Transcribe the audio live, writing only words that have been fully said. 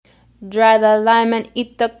Dry the lime and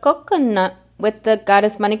eat the coconut with the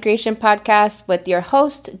Goddess Money Creation Podcast with your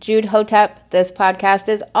host, Jude Hotep. This podcast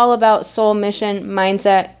is all about soul mission,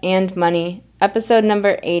 mindset, and money. Episode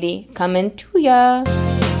number 80, coming to ya.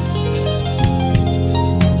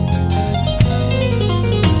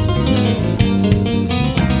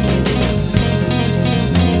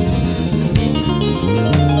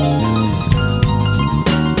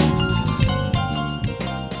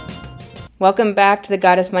 Welcome back to the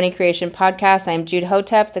Goddess Money Creation Podcast. I'm Jude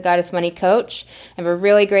Hotep, the Goddess Money Coach. I have a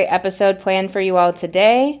really great episode planned for you all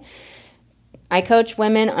today. I coach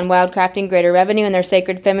women on wildcrafting greater revenue in their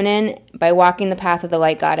sacred feminine by walking the path of the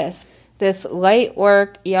light goddess. This light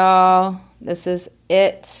work, y'all, this is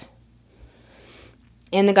it.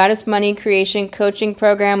 In the Goddess Money Creation Coaching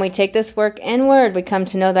Program, we take this work inward. We come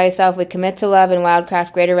to know thyself. We commit to love and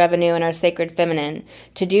wildcraft greater revenue in our sacred feminine.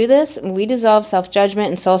 To do this, we dissolve self-judgment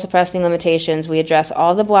and soul-suppressing limitations. We address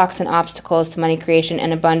all the blocks and obstacles to money creation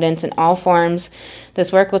and abundance in all forms.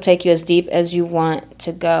 This work will take you as deep as you want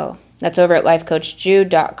to go. That's over at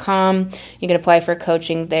lifecoachjude.com. You can apply for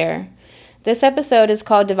coaching there. This episode is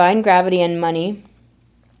called Divine Gravity and Money.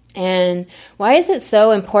 And why is it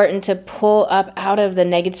so important to pull up out of the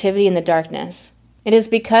negativity and the darkness? It is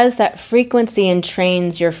because that frequency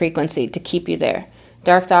entrains your frequency to keep you there.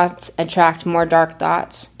 Dark thoughts attract more dark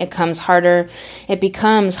thoughts. It becomes harder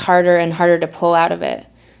and harder to pull out of it,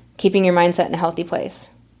 keeping your mindset in a healthy place.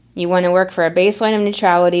 You want to work for a baseline of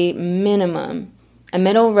neutrality, minimum, a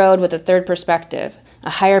middle road with a third perspective, a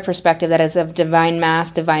higher perspective that is of divine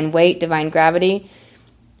mass, divine weight, divine gravity.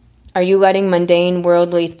 Are you letting mundane,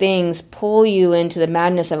 worldly things pull you into the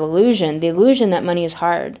madness of illusion, the illusion that money is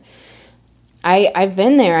hard? I've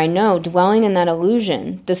been there, I know, dwelling in that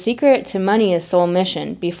illusion. The secret to money is soul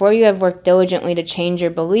mission. Before you have worked diligently to change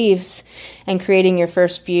your beliefs and creating your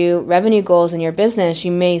first few revenue goals in your business,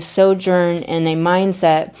 you may sojourn in a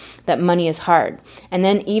mindset that money is hard. And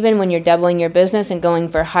then even when you're doubling your business and going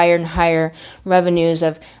for higher and higher revenues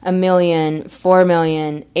of $1 million, $4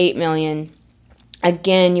 million, $8 million,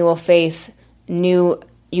 again, you will face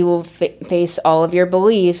all of your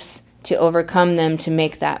beliefs to overcome them to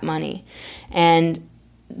make that money. And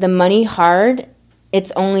the money hard,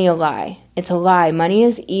 it's only a lie. It's a lie. Money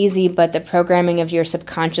is easy, but the programming of your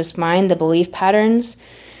subconscious mind, the belief patterns,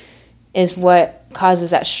 is what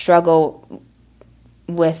causes that struggle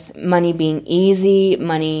with money being easy,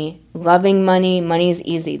 loving money. Money is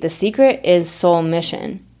easy. The secret is soul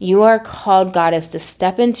mission. You are called, goddess, to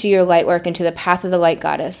step into your light work, into the path of the light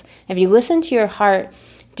goddess. If you listen to your heart,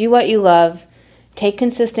 do what you love, take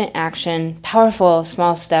consistent action, powerful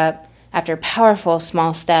small step after powerful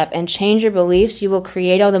small step, and change your beliefs, you will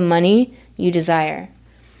create all the money you desire.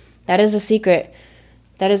 That is the secret.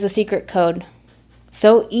 That is the secret code.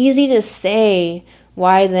 So easy to say,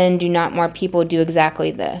 why then do not more people do exactly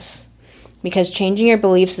this? Because changing your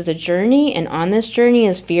beliefs is a journey, and on this journey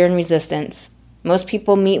is fear and resistance. Most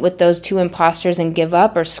people meet with those two imposters and give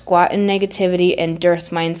up or squat in negativity and dearth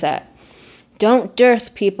mindset. Don't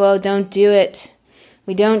dearth, people. Don't do it.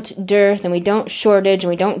 We don't dearth, and we don't shortage, and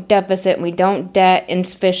we don't deficit, and we don't debt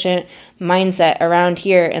insufficient mindset around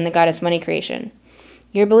here in the Goddess Money Creation.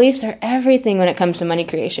 Your beliefs are everything when it comes to money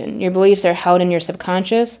creation. Your beliefs are held in your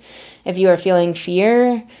subconscious. If you are feeling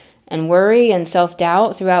fear and worry and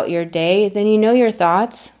self-doubt throughout your day, then you know your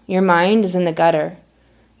thoughts. Your mind is in the gutter.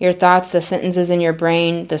 Your thoughts, the sentences in your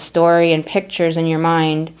brain, the story and pictures in your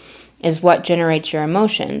mind is what generates your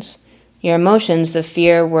emotions. Your emotions, the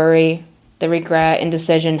fear, worry, the regret,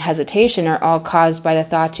 indecision, hesitation are all caused by the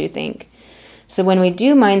thoughts you think. So when we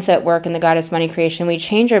do mindset work in the Goddess Money Creation, we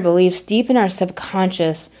change our beliefs deep in our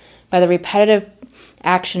subconscious by the repetitive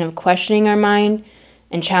action of questioning our mind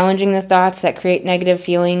and challenging the thoughts that create negative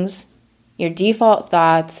feelings. Your default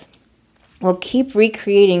thoughts will keep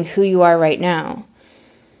recreating who you are right now.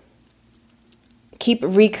 Keep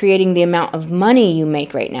recreating the amount of money you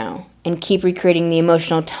make right now, and keep recreating the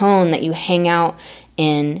emotional tone that you hang out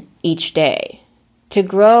in each day. To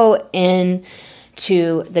grow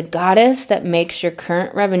into the goddess that makes your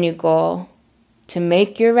current revenue goal, to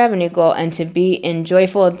make your revenue goal, and to be in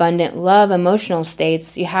joyful, abundant, love, emotional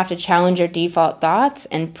states, you have to challenge your default thoughts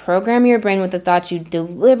and program your brain with the thoughts you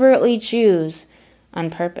deliberately choose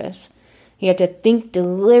on purpose. You have to think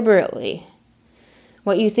deliberately.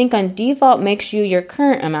 What you think on default makes you your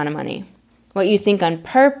current amount of money. What you think on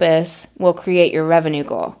purpose will create your revenue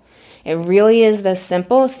goal. It really is this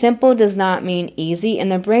simple. Simple does not mean easy,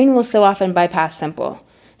 and the brain will so often bypass simple.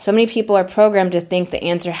 So many people are programmed to think the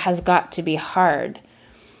answer has got to be hard.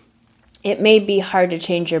 It may be hard to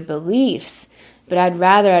change your beliefs, But I'd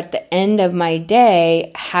rather at the end of my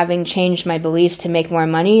day, having changed my beliefs to make more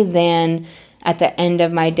money, than at the end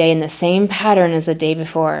of my day in the same pattern as the day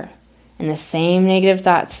before, and the same negative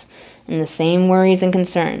thoughts, and the same worries and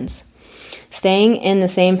concerns. Staying in the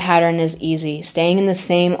same pattern is easy. Staying in the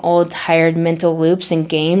same old tired mental loops and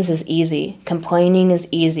games is easy. Complaining is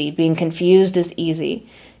easy. Being confused is easy.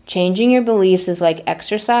 Changing your beliefs is like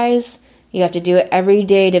exercise. You have to do it every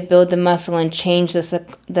day to build the muscle and change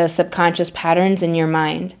the subconscious patterns in your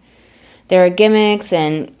mind. There are gimmicks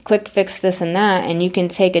and quick fix this and that, and you can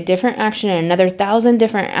take a different action and another 1,000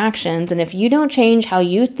 different actions, and if you don't change how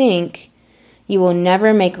you think, you will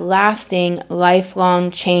never make lasting, lifelong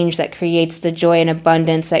change that creates the joy and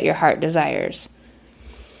abundance that your heart desires.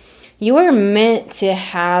 You are meant to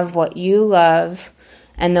have what you love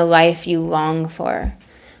and the life you long for.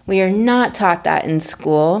 We are not taught that in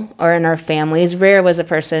school or in our families. Rare was a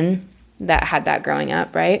person that had that growing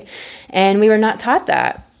up, right? And we were not taught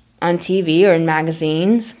that on TV or in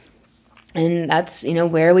magazines. And that's,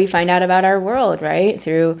 where we find out about our world, right?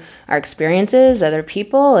 Through our experiences, other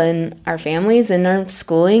people, and our families, and our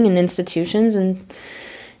schooling and institutions.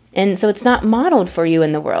 And so it's not modeled for you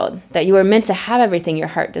in the world that you are meant to have everything your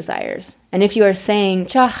heart desires. And if you are saying,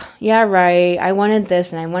 yeah, right, I wanted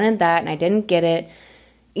this and I wanted that and I didn't get it,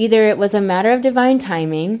 either it was a matter of divine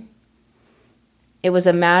timing, it was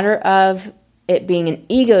a matter of it being an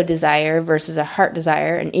ego desire versus a heart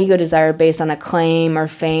desire, an ego desire based on acclaim or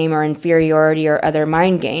fame or inferiority or other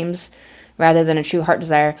mind games, rather than a true heart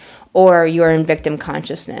desire, or you're in victim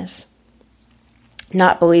consciousness,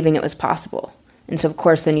 not believing it was possible. And so, of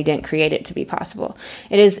course, then you didn't create it to be possible.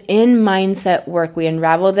 It is in mindset work we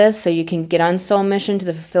unravel this so you can get on soul mission to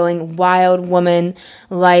the fulfilling wild woman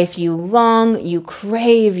life you long, you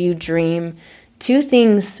crave, you dream. Two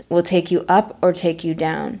things will take you up or take you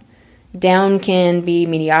down. Down can be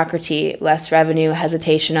mediocrity, less revenue,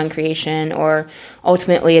 hesitation on creation, or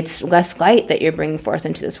ultimately it's less light that you're bringing forth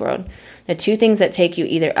into this world. The two things that take you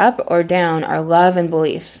either up or down are love and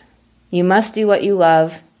beliefs. You must do what you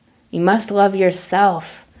love. You must love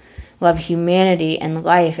yourself, love humanity and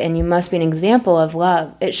life, and you must be an example of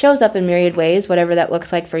love. It shows up in myriad ways, whatever that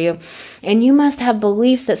looks like for you. And you must have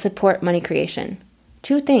beliefs that support money creation.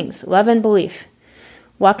 Two things, love and belief.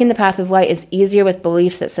 Walking the path of light is easier with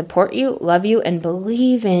beliefs that support you, love you, and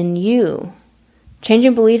believe in you.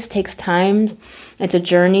 Changing beliefs takes time. It's a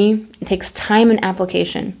journey. It takes time and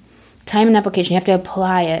application. Time and application. You have to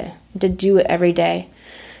apply it. You have to do it every day.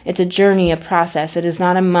 It's a journey, a process. It is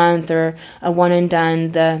not a month or a one and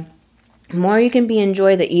done. The more you can be in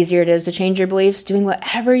joy, the easier it is to change your beliefs, doing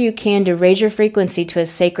whatever you can to raise your frequency to a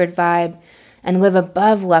sacred vibe and live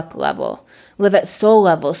above luck level. Live at soul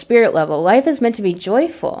level, spirit level. Life is meant to be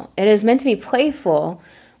joyful. It is meant to be playful.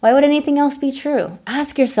 Why would anything else be true?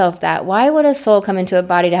 Ask yourself that. Why would a soul come into a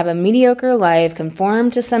body to have a mediocre life,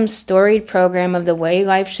 conform to some storied program of the way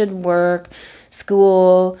life should work,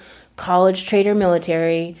 school, college, trade, or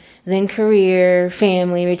military, then career,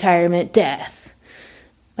 family, retirement, death?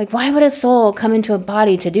 Like, why would a soul come into a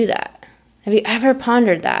body to do that? Have you ever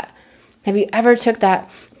pondered that? Have you ever took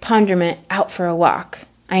that ponderment out for a walk?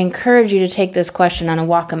 I encourage you to take this question on a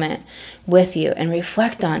walkament with you and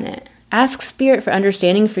reflect on it. Ask Spirit for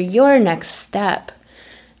understanding for your next step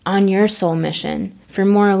on your soul mission, for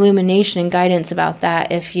more illumination and guidance about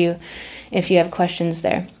that if you have questions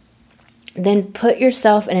there. Then put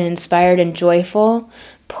yourself in an inspired and joyful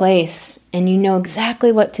place, and you know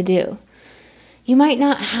exactly what to do. You might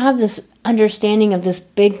not have this understanding of this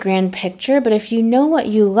big grand picture, but if you know what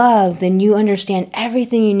you love, then you understand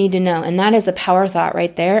everything you need to know. And that is a power thought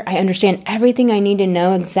right there. I understand everything I need to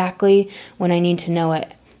know exactly when I need to know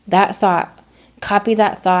it. That thought, copy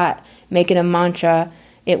that thought, make it a mantra.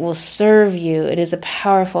 It will serve you. It is a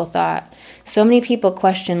powerful thought. So many people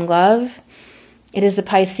question love. It is the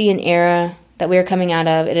Piscean era that we are coming out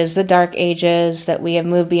of. It is the dark ages that we have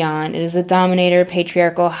moved beyond. It is the dominator,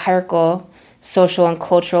 patriarchal, hierarchical, social and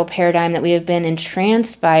cultural paradigm that we have been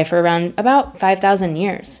entranced by for around about 5,000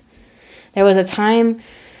 years. There was a time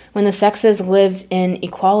when the sexes lived in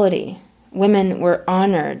equality. Women were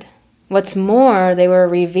honored. What's more, they were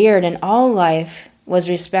revered, and all life was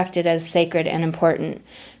respected as sacred and important.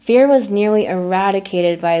 Fear was nearly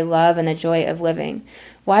eradicated by love and the joy of living.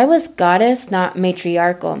 Why was goddess not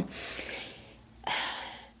matriarchal?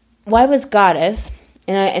 Why was goddess,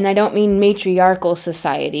 and I don't mean matriarchal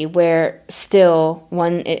society, where still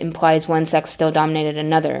it implies one sex still dominated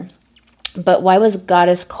another. But why was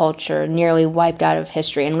goddess culture nearly wiped out of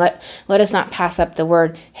history? And let us not pass up the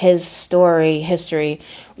word history.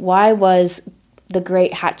 Why was the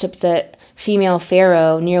great Hatshepsut female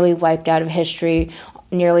pharaoh nearly wiped out of history?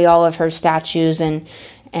 nearly all of her statues and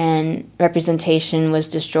representation was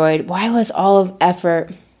destroyed? Why was all of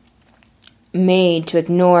effort made to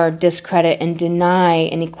ignore, discredit, and deny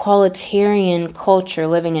an egalitarian culture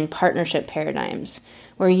living in partnership paradigms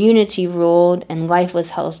where unity ruled and life was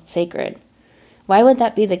held sacred? Why would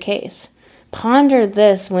that be the case? Ponder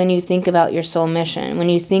this when you think about your soul mission, when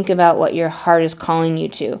you think about what your heart is calling you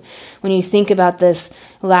to, when you think about this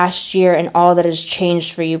last year and all that has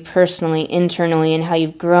changed for you personally, internally, and how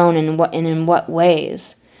you've grown and in what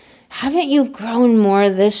ways. Haven't you grown more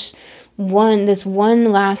this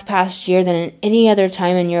one last past year than in any other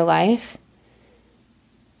time in your life?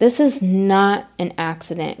 This is not an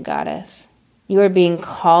accident, goddess. You are being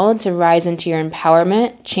called to rise into your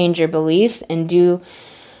empowerment, change your beliefs, and do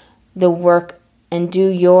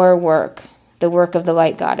your work, the work of the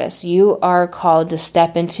light goddess. You are called to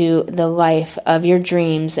step into the life of your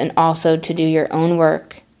dreams and also to do your own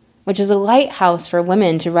work, which is a lighthouse for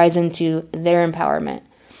women to rise into their empowerment.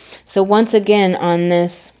 So once again, on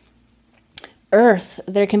this earth,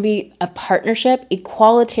 there can be a partnership,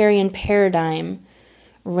 egalitarian paradigm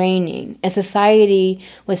reigning, a society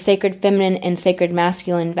with sacred feminine and sacred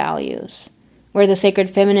masculine values, where the sacred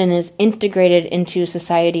feminine is integrated into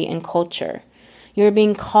society and culture. You're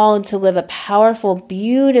being called to live a powerful,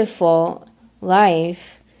 beautiful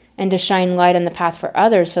life and to shine light on the path for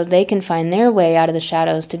others so they can find their way out of the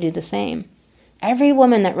shadows to do the same. Every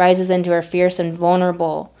woman that rises into her fierce and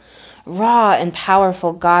vulnerable, raw and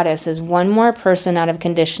powerful goddess is one more person out of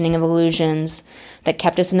conditioning of illusions that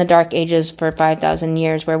kept us in the dark ages for 5,000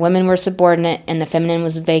 years, where women were subordinate and the feminine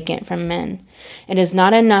was vacant from men. It is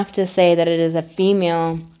not enough to say that it is a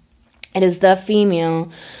female. It is the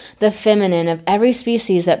female, the feminine of every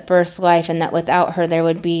species that births life, and that without her there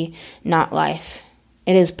would be not life.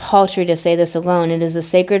 It is paltry to say this alone. It is the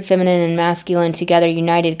sacred feminine and masculine together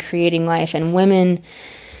united creating life, and women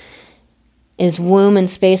is womb and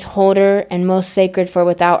space holder and most sacred, for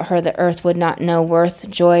without her the earth would not know worth,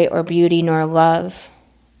 joy, or beauty, nor love,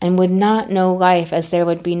 and would not know life as there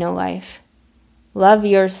would be no life. Love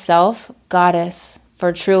yourself, goddess,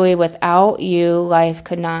 for truly without you life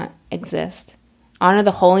could not exist. Honor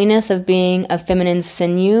the holiness of being a feminine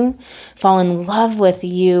sinew. Fall in love with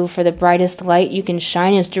you, for the brightest light you can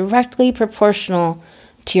shine is directly proportional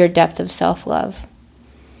to your depth of self-love.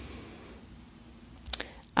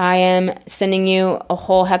 I am sending you a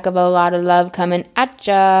whole heck of a lot of love coming at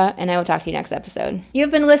ya, and I will talk to you next episode. You've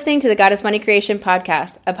been listening to the Goddess Money Creation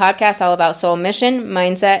Podcast, a podcast all about soul mission,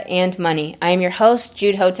 mindset, and money. I am your host,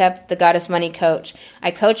 Jude Hotep, the Goddess Money Coach. I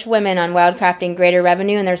coach women on wildcrafting greater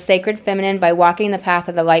revenue in their sacred feminine by walking the path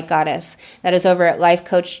of the light goddess. That is over at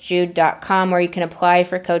lifecoachjude.com, where you can apply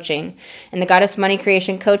for coaching. In the Goddess Money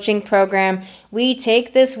Creation Coaching Program, we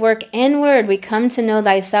take this work inward. We come to know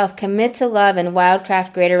thyself, commit to love, and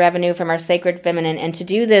wildcraft greater revenue from our sacred feminine. And to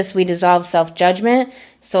do this, we dissolve self-judgment,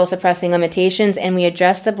 soul-suppressing limitations, and we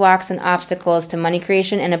address the blocks and obstacles to money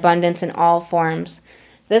creation and abundance in all forms.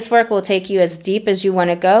 This work will take you as deep as you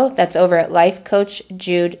want to go. That's over at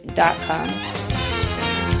lifecoachjude.com.